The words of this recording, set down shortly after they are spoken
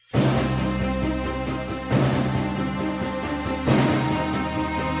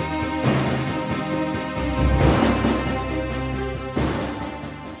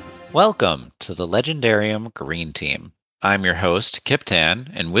Welcome to the Legendarium Green Team. I'm your host, Kip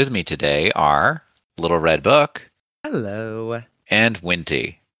Tan, and with me today are Little Red Book Hello. and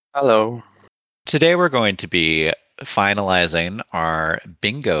Winty. Hello. Today we're going to be finalizing our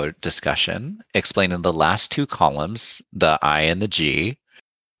bingo discussion, explaining the last two columns, the I and the G,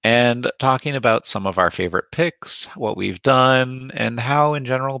 and talking about some of our favorite picks, what we've done, and how in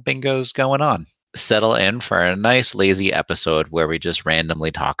general bingo's going on. Settle in for a nice lazy episode where we just randomly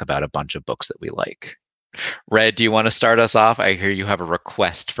talk about a bunch of books that we like. Red, do you want to start us off? I hear you have a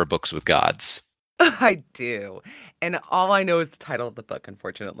request for books with gods. I do. And all I know is the title of the book,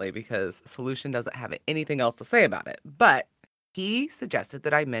 unfortunately, because Solution doesn't have anything else to say about it. But he suggested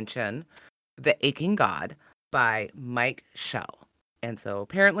that I mention The Aching God by Mike Shell. And so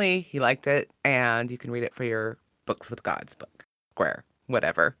apparently he liked it, and you can read it for your Books with Gods book. Square.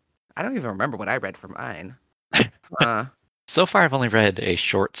 Whatever. I don't even remember what I read for mine. So far, I've only read a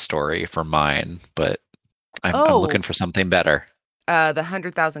short story for mine, but I'm looking for something better. The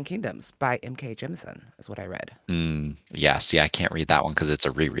 100,000 Kingdoms by M.K. Jemisin is what I read. Yeah, see, I can't read that one because it's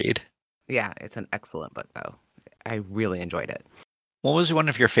a reread. Yeah, it's an excellent book, though. I really enjoyed it. What was one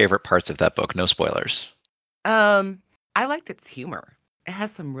of your favorite parts of that book? No spoilers. I liked its humor. It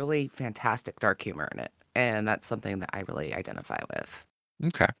has some really fantastic dark humor in it, and that's something that I really identify with.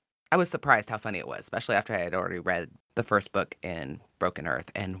 Okay. I was surprised how funny it was, especially after I had already read the first book in Broken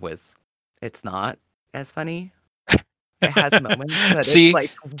Earth, and it's not as funny. It has moments, but it's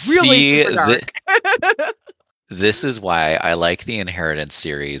like really super dark. This is why I like the Inheritance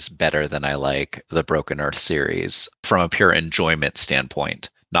series better than I like the Broken Earth series from a pure enjoyment standpoint,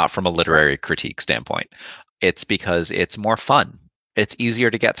 not from a literary critique standpoint. It's because it's more fun. It's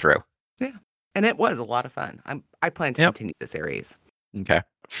easier to get through. Yeah, and it was a lot of fun. I plan to continue the series. Okay.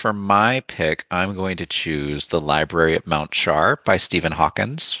 For my pick, I'm going to choose The Library at Mount Shar by Stephen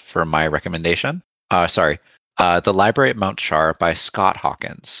Hawkins for my recommendation. The Library at Mount Shar by Scott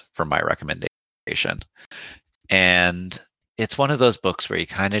Hawkins for my recommendation. And it's one of those books where you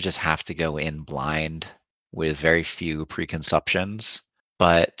kind of just have to go in blind with very few preconceptions.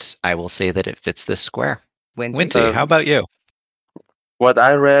 But I will say that it fits this square. Winty, how about you? What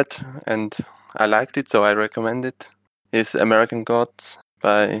I read, and I liked it, so I recommend it, is American Gods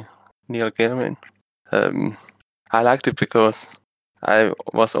by Neil Gaiman. I liked it because I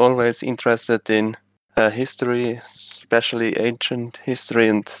was always interested in history, especially ancient history,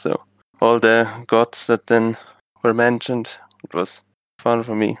 and so all the gods that then were mentioned, it was fun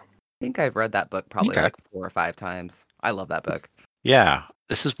for me. I think I've read that book probably like 4 or 5 times. I love that book. Yeah,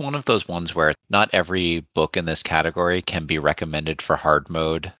 this is one of those ones where not every book in this category can be recommended for hard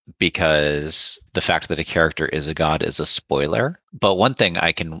mode because the fact that a character is a god is a spoiler. But one thing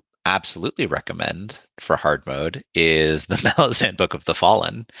I can absolutely recommend for hard mode is the Malazan Book of the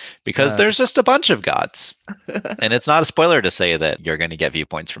Fallen because there's just a bunch of gods. And it's not a spoiler to say that you're going to get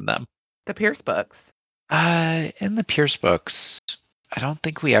viewpoints from them. The Pierce books. In the Pierce books, I don't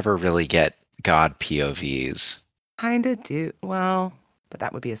think we ever really get god POVs. Kinda do. Well, but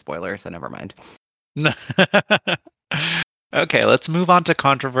that would be a spoiler, so never mind. Okay, let's move on to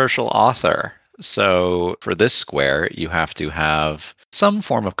controversial author. So for this square, you have to have some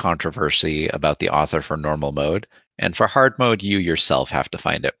form of controversy about the author for normal mode. And for hard mode, you yourself have to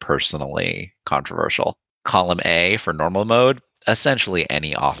find it personally controversial. Column A for normal mode, essentially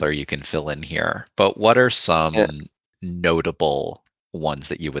any author you can fill in here. But what are some notable ones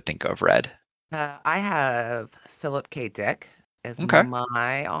that you would think of, Red? I have Philip K. Dick as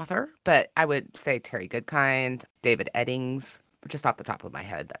my author, but I would say Terry Goodkind, David Eddings, just off the top of my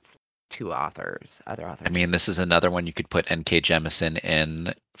head. That's 2 authors, other authors. I mean, this is another one you could put N.K. Jemisin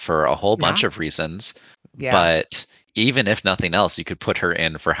in for a whole bunch of reasons. Yeah. But even if nothing else, you could put her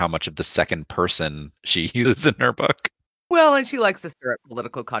in for how much of the second person she uses in her book. Well, and she likes to stir up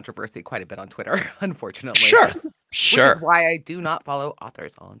political controversy quite a bit on Twitter, unfortunately. Sure. Which is why I do not follow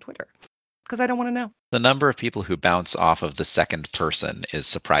authors on Twitter. Because I don't want to know. The number of people who bounce off of the second person is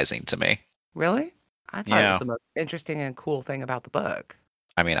surprising to me. Really? I thought it was the most interesting and cool thing about the book.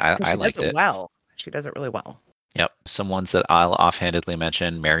 I mean, I liked it. Well, she does it really well. Yep. Some ones that I'll offhandedly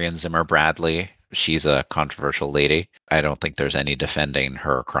mention, Marion Zimmer Bradley. She's a controversial lady. I don't think there's any defending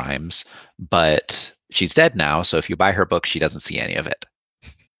her crimes, but she's dead now. So if you buy her book, she doesn't see any of it.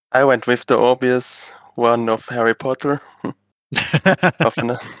 I went with the obvious one of Harry Potter.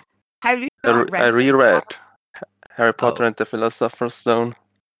 Have you I reread Harry Potter and the Philosopher's Stone,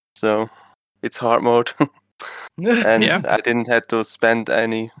 so it's hard mode. And I didn't have to spend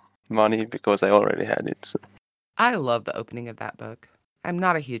any money because I already had it. So. I love the opening of that book. I'm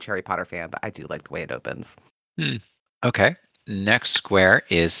not a huge Harry Potter fan, but I do like the way it opens. Okay. Next square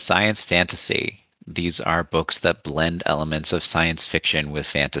is science fantasy. These are books that blend elements of science fiction with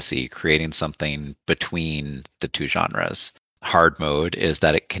fantasy, creating something between the two genres. Hard mode is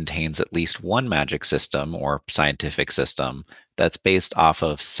that it contains at least one magic system or scientific system that's based off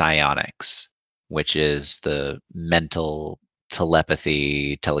of psionics, which is the mental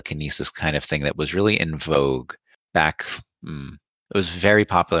telepathy, telekinesis kind of thing that was really in vogue back. It was very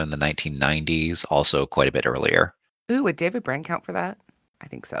popular in the 1990s, also quite a bit earlier. Ooh, would David Brin count for that? I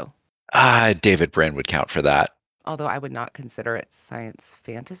think so. David Brin would count for that. Although I would not consider it science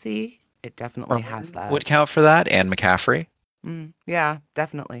fantasy. It definitely has that. Would count for that. Anne McCaffrey. Yeah,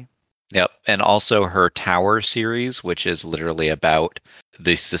 definitely. Yep. And also her Tower series, which is literally about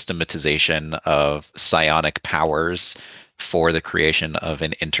the systematization of psionic powers for the creation of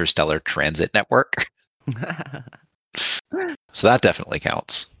an interstellar transit network. So that definitely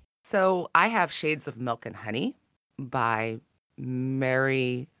counts. So I have Shades of Milk and Honey by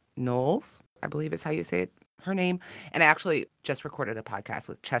Mary Knowles, I believe is how you say it, her name. And I actually just recorded a podcast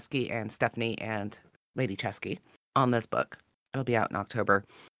with Chesky and Stephanie and Lady Chesky on this book. It'll be out in October.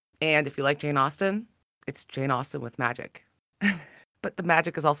 And if you like Jane Austen, it's Jane Austen with magic. But the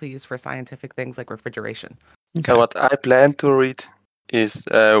magic is also used for scientific things like refrigeration. Okay. What I plan to read is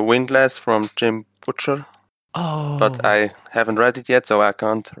Windlass from Jim Butcher. Oh. But I haven't read it yet, so I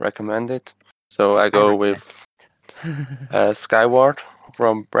can't recommend it. So I go with Skyward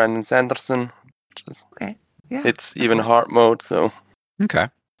from Brandon Sanderson. Okay. Yeah. It's even hard mode, so. Okay.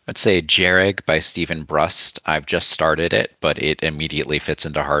 I'd say Jereg by Stephen Brust. I've just started it, but it immediately fits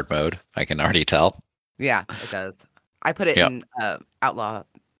into hard mode. I can already tell. Yeah, it does. I put it in Outlaw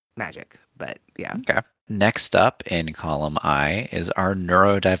Magic, but yeah. Okay. Next up in column I is our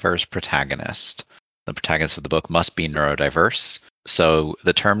neurodiverse protagonist. The protagonist of the book must be neurodiverse. So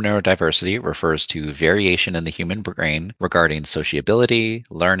the term neurodiversity refers to variation in the human brain regarding sociability,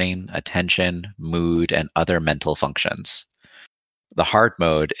 learning, attention, mood, and other mental functions. The hard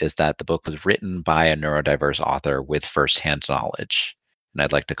mode is that the book was written by a neurodiverse author with firsthand knowledge. And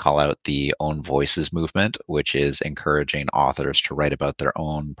I'd like to call out the Own Voices movement, which is encouraging authors to write about their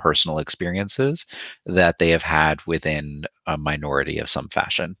own personal experiences that they have had within a minority of some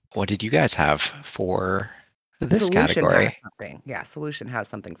fashion. What did you guys have for this category? Has something. Yeah, Solution has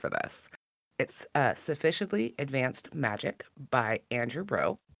something for this. It's Sufficiently Advanced Magic by Andrew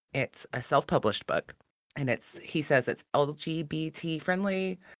Breaux. It's a self-published book, and he says it's LGBT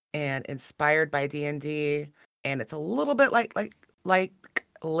friendly and inspired by D&D, and it's a little bit like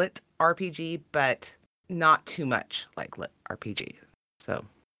lit RPG, but not too much like lit RPG. So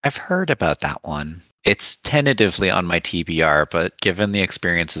I've heard about that one. It's tentatively on my TBR, but given the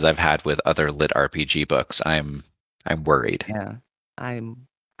experiences I've had with other lit RPG books, I'm worried. Yeah,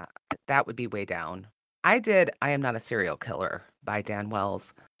 that would be way down. I did I Am Not a Serial Killer by Dan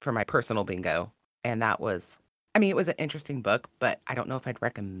Wells for my personal bingo, and that was, it was an interesting book, but I don't know if I'd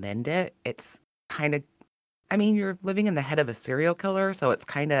recommend it. It's kind of, you're living in the head of a serial killer, so it's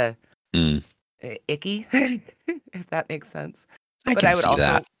kind of icky, if that makes sense.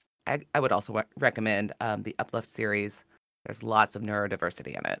 I would also recommend the Uplift series. There's lots of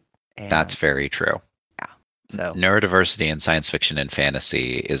neurodiversity in it. And that's very true. Yeah. So neurodiversity in science fiction and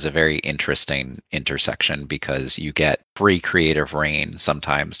fantasy is a very interesting intersection because you get free creative reign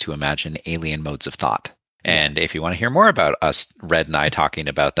sometimes to imagine alien modes of thought. And if you want to hear more about us, Red and I, talking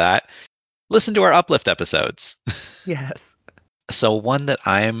about that, listen to our Uplift episodes. Yes. So one that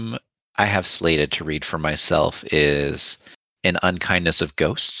I have slated to read for myself is An Unkindness of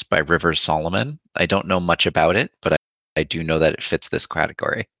Ghosts by Rivers Solomon. I don't know much about it, but I do know that it fits this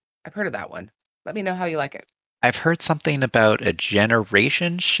category. I've heard of that one. Let me know how you like it. I've heard something about a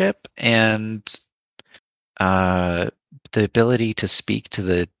generation ship and the ability to speak to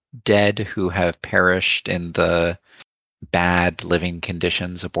the dead who have perished in the bad living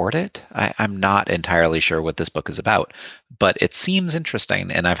conditions aboard it. I'm not entirely sure what this book is about, but it seems interesting,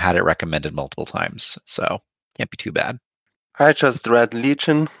 and I've had it recommended multiple times, so can't be too bad. I just read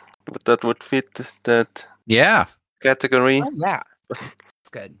Legion. That would fit that category. Oh, yeah. It's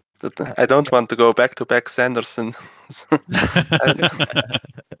good. I don't want to go back-to-back Sanderson.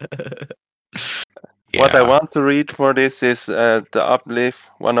 What I want to read for this is the Uplift,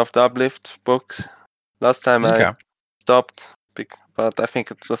 one of the Uplift books. Last time I stopped, but I think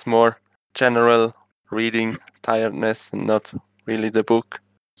it was more general reading tiredness and not really the book.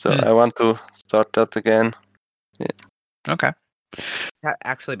 So I want to start that again. Yeah. Okay. That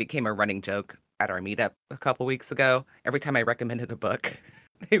actually became a running joke at our meetup a couple weeks ago. Every time I recommended a book,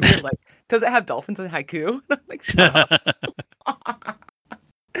 they were like, "Does it have dolphins and haiku?" I'm like, "Shut up."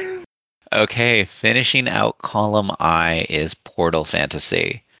 Okay, finishing out column I is Portal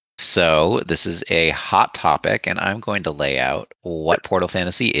Fantasy. So this is a hot topic, and I'm going to lay out what Portal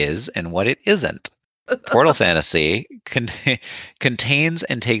Fantasy is and what it isn't. Portal Fantasy contains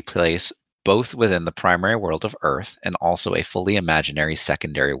and takes place both within the primary world of Earth and also a fully imaginary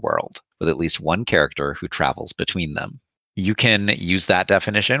secondary world with at least one character who travels between them. You can use that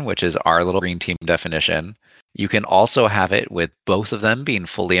definition, which is our little green team definition. You can also have it with both of them being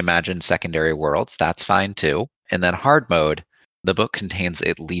fully imagined secondary worlds. That's fine too. And then hard mode, the book contains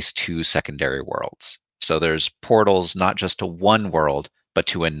at least 2 secondary worlds. So there's portals not just to one world, but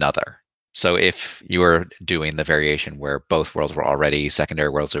to another. So if you were doing the variation where both worlds were already secondary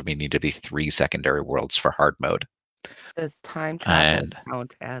worlds, there would need to be 3 secondary worlds for hard mode. Does time travel And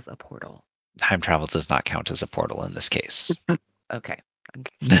count as a portal? time travel does not count as a portal in this case. Okay. I'm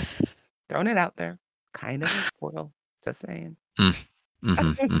just throwing it out there. Kind of a portal. Just saying.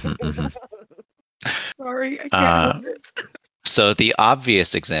 Sorry, I can't help it. So the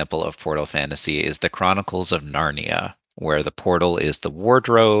obvious example of Portal Fantasy is the Chronicles of Narnia, where the portal is the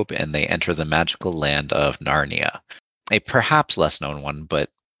wardrobe and they enter the magical land of Narnia. A perhaps less known one, but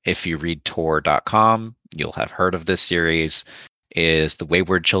if you read Tor.com, you'll have heard of this series, is the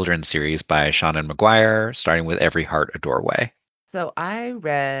Wayward Children series by Shannon McGuire, starting with Every Heart a Doorway. So I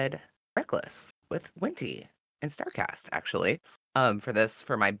read Reckless with Winty and Starcast, actually,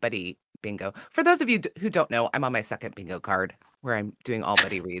 for my buddy bingo. For those of you who don't know, I'm on my second bingo card where I'm doing all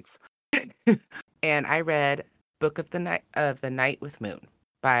buddy reads. And I read Book of the Night with Moon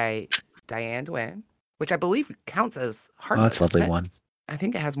by Diane Duane, which I believe counts as hard Oh, mode. that's a lovely one. I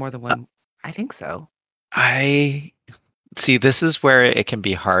think it has more than one. I think so. I see. This is where it can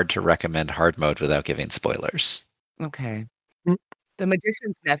be hard to recommend hard mode without giving spoilers. Okay. The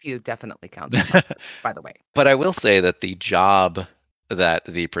Magician's Nephew definitely counts as hard mode, by the way. But I will say that the job that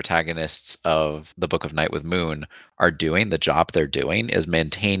the protagonists of the Book of Night with Moon are doing, the job they're doing is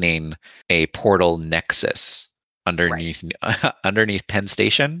maintaining a portal nexus underneath Penn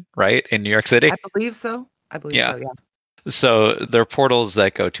Station, right, in New York City. I believe so. Yeah. So they're portals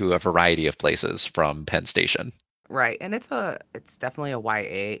that go to a variety of places from Penn Station. Right. And it's definitely a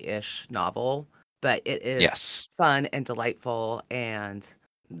YA-ish novel, but it is fun and delightful, and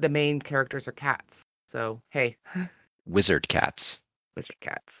the main characters are cats. So, hey. Wizard cats. Wizard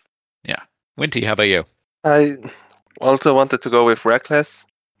cats. Yeah. Winty, how about you? I also wanted to go with Reckless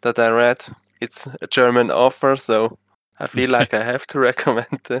that I read. It's a German author, so I feel like I have to recommend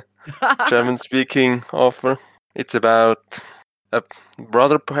the German-speaking author. It's about a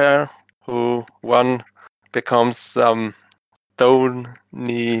brother pair who one becomes some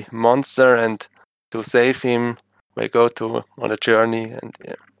stony monster, and to save him, they go on a journey, and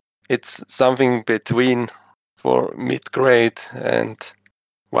it's something between for mid-grade and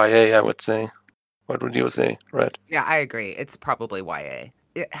YA, I would say. What would you say, Red? Yeah, I agree. It's probably YA.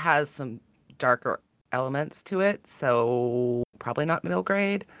 It has some darker elements to it, so probably not middle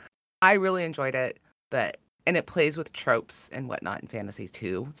grade. I really enjoyed it, and it plays with tropes and whatnot in fantasy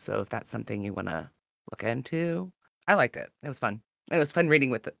too. So if that's something you want to look into, I liked it. It was fun. It was fun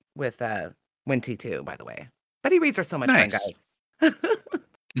reading with Winty too, by the way. Buddy reads are so much fun, guys.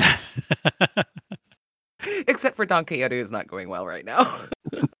 Except for Don Quixote, who's not going well right now.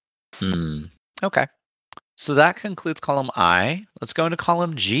 Okay. So that concludes column I. Let's go into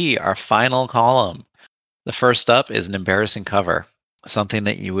column G, our final column. The first up is an embarrassing cover, something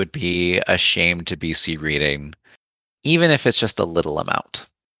that you would be ashamed to be reading, even if it's just a little amount.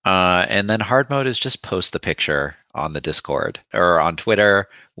 And then hard mode is just post the picture on the Discord or on Twitter,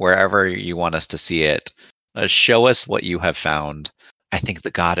 wherever you want us to see it. Show us what you have found. I think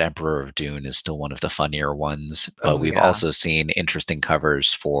the God Emperor of Dune is still one of the funnier ones, but we've also seen interesting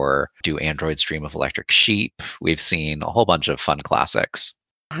covers for Do Androids Dream of Electric Sheep. We've seen a whole bunch of fun classics.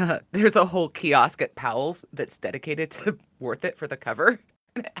 There's a whole kiosk at Powell's that's dedicated to Worth It for the cover.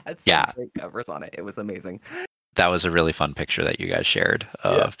 And it had some great covers on it. It was amazing. That was a really fun picture that you guys shared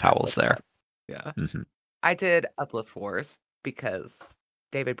of Powell's there. Yeah. Mm-hmm. I did Uplift Wars because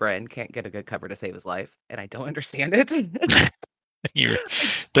David Brin can't get a good cover to save his life, and I don't understand it.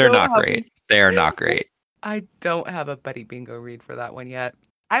 They're not great. They are not great. I don't have a buddy bingo read for that one yet.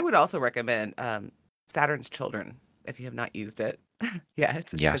 I would also recommend Saturn's Children if you have not used it.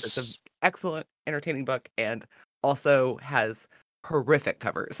 It's an excellent, entertaining book, and also has horrific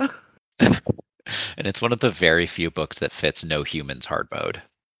covers. And it's one of the very few books that fits no humans hard mode.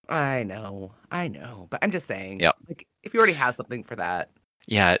 I know, but I'm just saying. Yep. Like, if you already have something for that.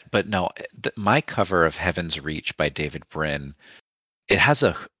 Yeah, but no, my cover of Heaven's Reach by David Brin, it has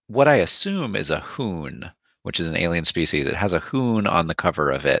what I assume is a hoon, which is an alien species. It has a hoon on the cover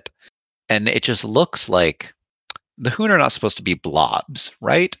of it. and it just looks like the Hoon are not supposed to be blobs,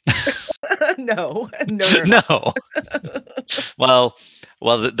 right? No. No. Well,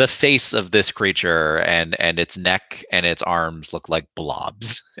 the face of this creature and its neck and its arms look like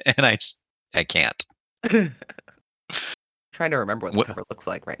blobs, and I can't. Trying to remember what the Wh- cover looks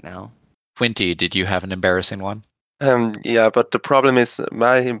like right now. Quinty, did you have an embarrassing one? Yeah, but the problem is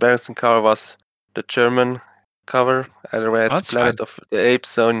my embarrassing cover was the German cover. I read Oh, that's Planet of the Apes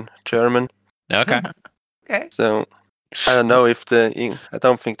so in German. Okay. Okay. So I don't know if I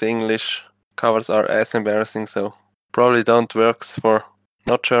don't think the English covers are as embarrassing. So probably don't works for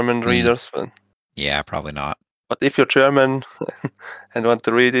not German readers. Yeah, probably not. But if you're German and want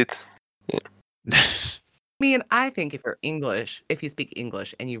to read it, I think if you speak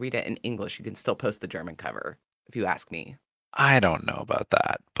English and you read it in English, you can still post the German cover, if you ask me. I don't know about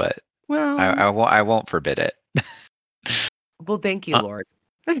that, but Well, I won't forbid it. well, thank you, Lord.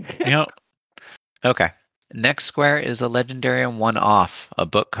 Okay. Next square is a Legendarium one-off, a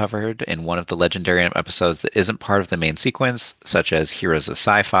book covered in one of the Legendarium episodes that isn't part of the main sequence, such as Heroes of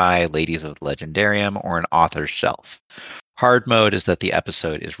Sci-Fi, Ladies of the Legendarium, or an author's shelf. Hard mode is that the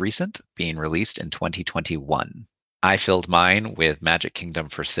episode is recent, being released in 2021. I filled mine with Magic Kingdom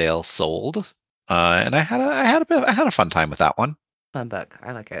for Sale Sold, and I had a fun time with that one. Fun book.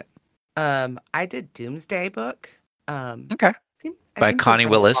 I like it. I did Doomsday Book. Okay. By seem to Connie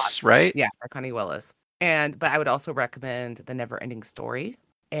have read a lot. Willis, right? Yeah, by Connie Willis. But I would also recommend The Never-Ending Story,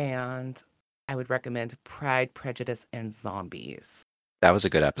 and I would recommend Pride, Prejudice, and Zombies. That was a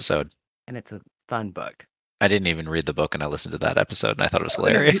good episode. And it's a fun book. I didn't even read the book, and I listened to that episode, and I thought it was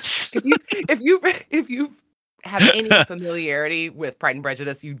hilarious. If you have any familiarity with Pride and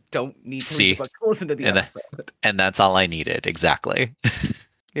Prejudice, you don't need to read the book to listen to the episode. And that's all I needed, exactly.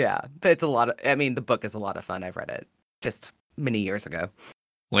 Yeah, but it's a lot of. The book is a lot of fun. I've read it just many years ago.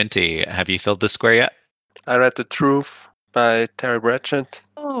 Winty, have you filled this square yet? I read The Truth by Terry Pratchett.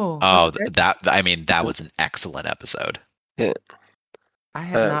 Oh, that was an excellent episode. Yeah. I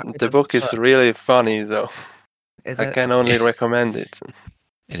have not read the book is really funny, though. I can only recommend it.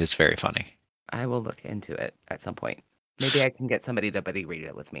 It is very funny. I will look into it at some point. Maybe I can get somebody to buddy read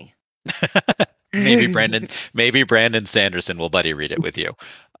it with me. Maybe Brandon Sanderson will buddy read it with you.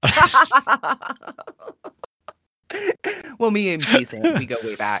 Well, me and Jason, we go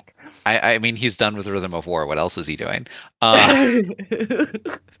way back. I mean, he's done with Rhythm of War. What else is he doing?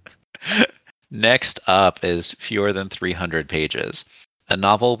 Next up is Fewer Than 300 Pages, a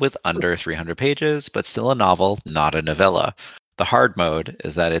novel with under 300 pages, but still a novel, not a novella. The hard mode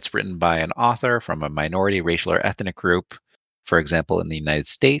is that it's written by an author from a minority racial or ethnic group. For example, in the United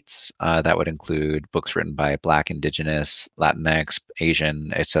States, that would include books written by Black, Indigenous, Latinx,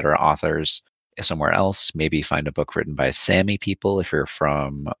 Asian, etc. authors. Somewhere else, maybe find a book written by Sami people if you're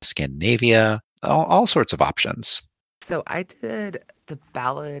from Scandinavia. All sorts of options. So I did The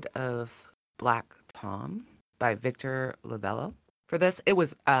Ballad of Black Tom by Victor Labello. For this, it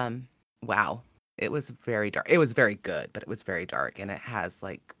was wow. It was very dark. It was very good, but it was very dark, and it has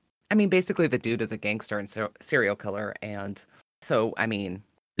basically the dude is a gangster and serial killer, and so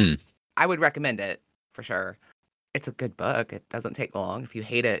I would recommend it for sure. It's a good book. It doesn't take long. If you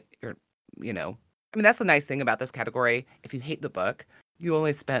hate it, that's the nice thing about this category. If you hate the book, you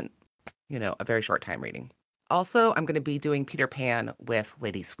only spent, a very short time reading. Also, I'm going to be doing Peter Pan with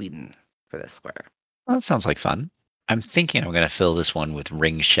Lady Sweden for this square. Well, that sounds like fun. I'm thinking I'm going to fill this one with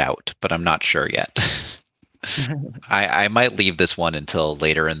Ring Shout, but I'm not sure yet. I might leave this one until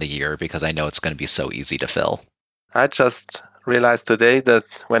later in the year because I know it's going to be so easy to fill. I just realized today that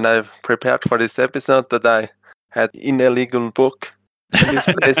when I prepared for this episode that I had an illegal book in this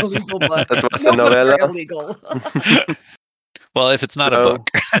place. That was a novella. Illegal. Well, if it's not a book.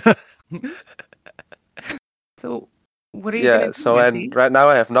 So what are you going to do? So right now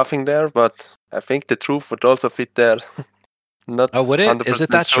I have nothing there, but I think The Truth would also fit there. Would it? Is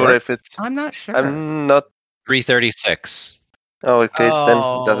it that short? I'm not sure. I'm not 336. Oh, okay, then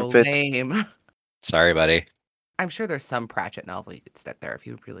it doesn't fit. Lame. Sorry, buddy. I'm sure there's some Pratchett novel you could stick there if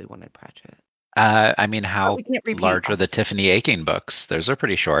you really wanted Pratchett. How large are the Tiffany Aching books? Those are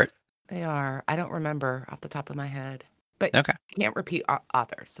pretty short. They are. I don't remember off the top of my head. But okay. You can't repeat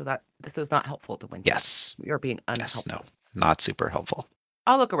authors, so that this is not helpful to Winty. Yes. You're being unhelpful. Yes, no, not super helpful.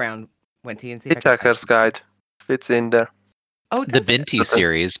 I'll look around, Winty, and see Hitchhiker's Guide fits in there. Oh, the Binti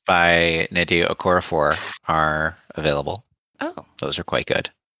series by Nnedi Okorafor are available. Oh. Those are quite good.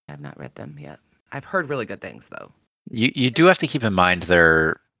 I have not read them yet. I've heard really good things, though. You do have to keep in mind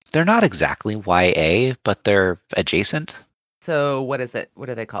they're not exactly YA, but they're adjacent. So what is it? What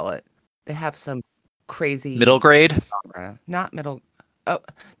do they call it? They have some crazy middle grade. Genre. Not middle. Oh,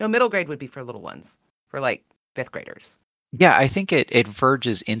 no, middle grade would be for little ones, for like 5th graders. Yeah, I think it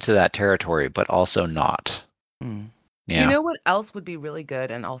verges into that territory, but also not. Mm. Yeah. You know what else would be really good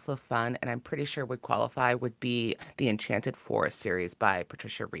and also fun, and I'm pretty sure would qualify, would be the Enchanted Forest series by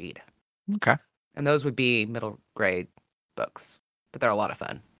Patricia Reed. Okay. And those would be middle grade books, but they're a lot of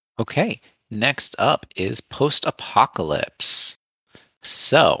fun. Okay. Next up is Post-Apocalypse.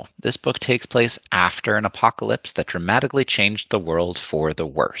 So, this book takes place after an apocalypse that dramatically changed the world for the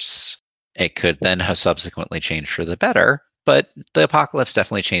worse. It could then have subsequently changed for the better, but the apocalypse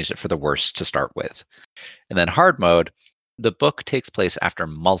definitely changed it for the worse to start with. And then hard mode, the book takes place after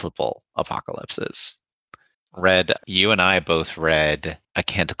multiple apocalypses. You and I both read A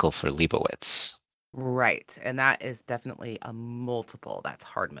Canticle for Leibowitz. Right. And that is definitely a multiple. That's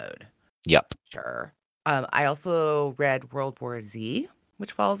hard mode. Yep. Sure. I also read World War Z,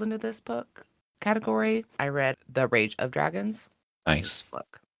 which falls into this book category. I read The Rage of Dragons. Nice.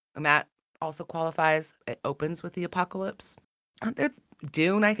 Book. And that also qualifies. It opens with the apocalypse.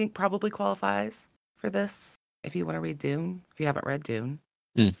 Dune, I think, probably qualifies for this. If you want to read Dune, if you haven't read Dune,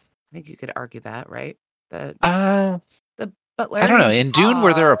 I think you could argue that, right? I But don't know. In Dune,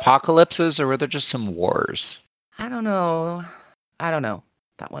 were there apocalypses or were there just some wars? I don't know.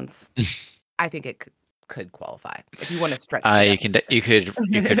 That one's. I think it could qualify if you want to stretch. You could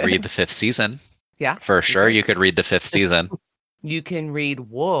read the 5th season. Yeah, for sure. You could read the 5th season. You can read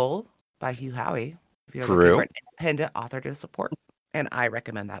Wool by Hugh Howey if you're looking for an independent author to support, and I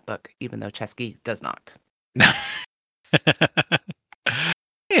recommend that book, even though Chesky does not. I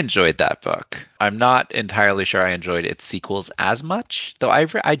enjoyed that book. I'm not entirely sure I enjoyed its sequels as much, though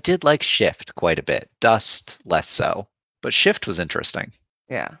I did like Shift quite a bit. Dust, less so. But Shift was interesting.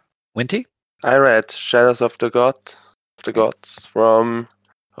 Yeah. Winty? I read Shadows of the Gods from,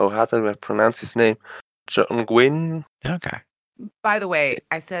 how do I pronounce his name? John Gwynne. Okay. By the way,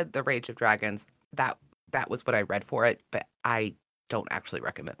 I said The Rage of Dragons. That was what I read for it, but I don't actually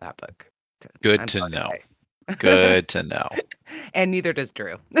recommend that book. Good to know. Good to know. And neither does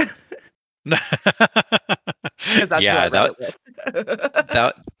Drew. Yeah,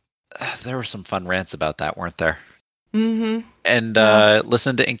 there were some fun rants about that, weren't there? Mm-hmm. And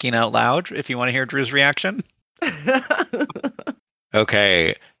listen to Inking Out Loud if you want to hear Drew's reaction.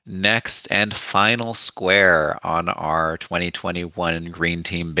 Okay, next and final square on our 2021 Green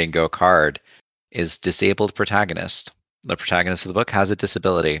Team Bingo card is Disabled Protagonist. The protagonist of the book has a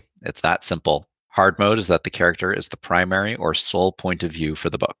disability. It's that simple. Hard mode is that the character is the primary or sole point of view for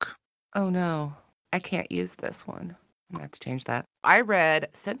the book. Oh no, I can't use this one. I'm gonna have to change that. I read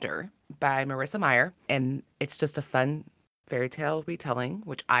Cinder by Marissa Meyer, and it's just a fun fairy tale retelling,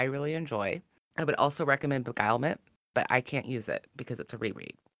 which I really enjoy. I would also recommend Beguilement, but I can't use it because it's a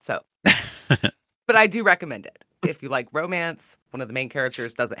reread. So, but I do recommend it. If you like romance, one of the main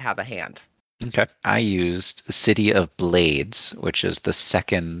characters doesn't have a hand. Okay. I used City of Blades, which is the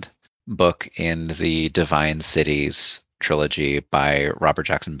second book in the Divine Cities trilogy by Robert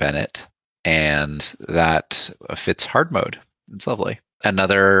Jackson Bennett, and that fits hard mode. It's lovely.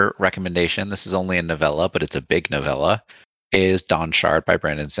 Another recommendation, this is only a novella, but it's a big novella, is Dawn Shard by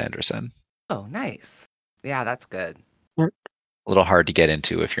Brandon Sanderson. Oh, nice. Yeah, that's good. A little hard to get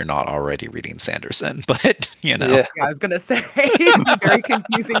into if you're not already reading Sanderson, but you know. Yeah, I was gonna say it's very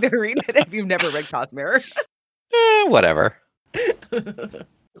confusing to read it if you've never read Cosmere. Whatever. If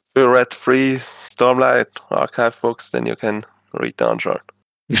you read 3 Stormlight Archive books, then you can read Dawn Shard.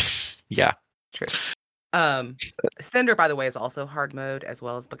 Yeah. True. Cinder, by the way, is also hard mode as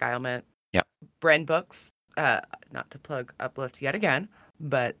well as Beguilement. Yeah. Bren Books, not to plug Uplift yet again,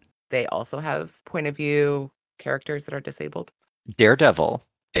 but they also have point of view characters that are disabled. Daredevil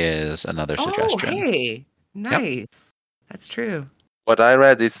is another suggestion. Oh, hey. Nice. Yep. That's true. What I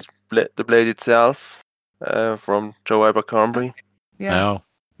read is The Blade Itself from Joe Abercrombie. Yeah. Oh.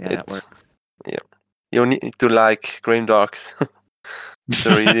 Yeah, that works. Yeah. You need to like Grimdarks to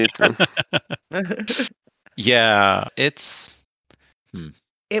read it. Yeah, it's...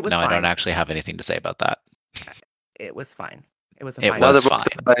 It was fine. I don't actually have anything to say about that. It was fine. It was fine. Another book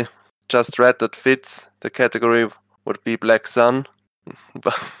that I just read that fits the category would be Black Sun.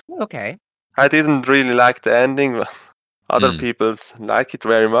 Okay. I didn't really like the ending, but other people like it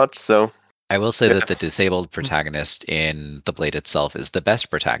very much, so... I will say that the disabled protagonist in The Blade itself is the best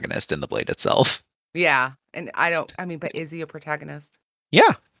protagonist in The Blade itself. Yeah, and but is he a protagonist?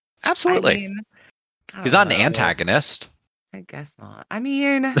 Yeah, absolutely. He's not an antagonist. I guess not. I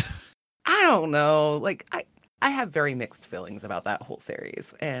don't know. Like, I have very mixed feelings about that whole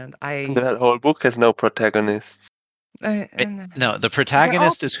series, and that whole book has no protagonists. No, the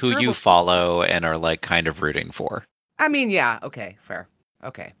protagonist is who you follow and are like kind of rooting for. Yeah, okay, fair.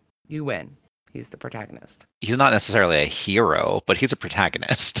 Okay, you win. He's the protagonist. He's not necessarily a hero, but he's a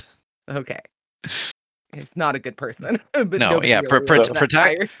protagonist. Okay. He's not a good person, but No, nobody yeah, really is in that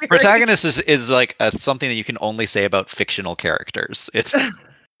entire series. protagonist is like something that you can only say about fictional characters.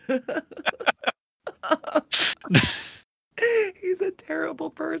 He's a terrible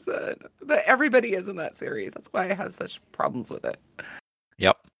person, but everybody is in that series. That's why I have such problems with it.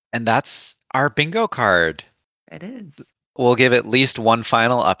 Yep. And that's our bingo card. It is. We'll give at least one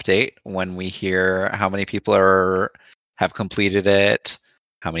final update when we hear how many people have completed it,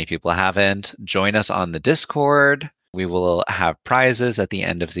 how many people haven't. Join us on the Discord. We will have prizes at the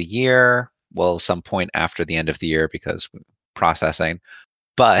end of the year. Well, some point after the end of the year because processing.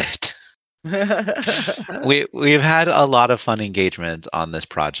 But we've had a lot of fun engagement on this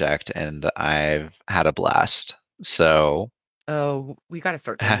project, and I've had a blast. So Oh, we got to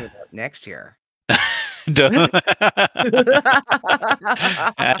start thinking about next year.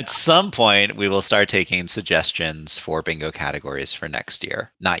 At some point, we will start taking suggestions for bingo categories for next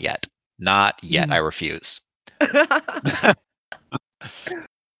year. Not yet. Not yet. I refuse.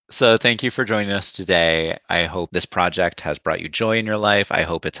 So thank you for joining us today. I hope this project has brought you joy in your life. I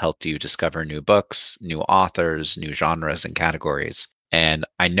hope it's helped you discover new books, new authors, new genres and categories. And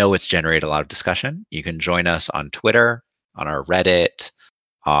I know it's generated a lot of discussion. You can join us on Twitter, on our Reddit,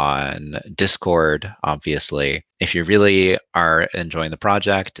 on Discord, obviously. If you really are enjoying the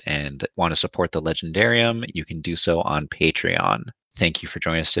project and want to support the Legendarium, you can do so on Patreon. Thank you for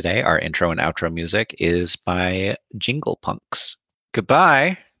joining us today. Our intro and outro music is by Jingle Punks.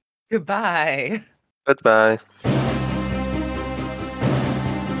 Goodbye. Goodbye. Goodbye.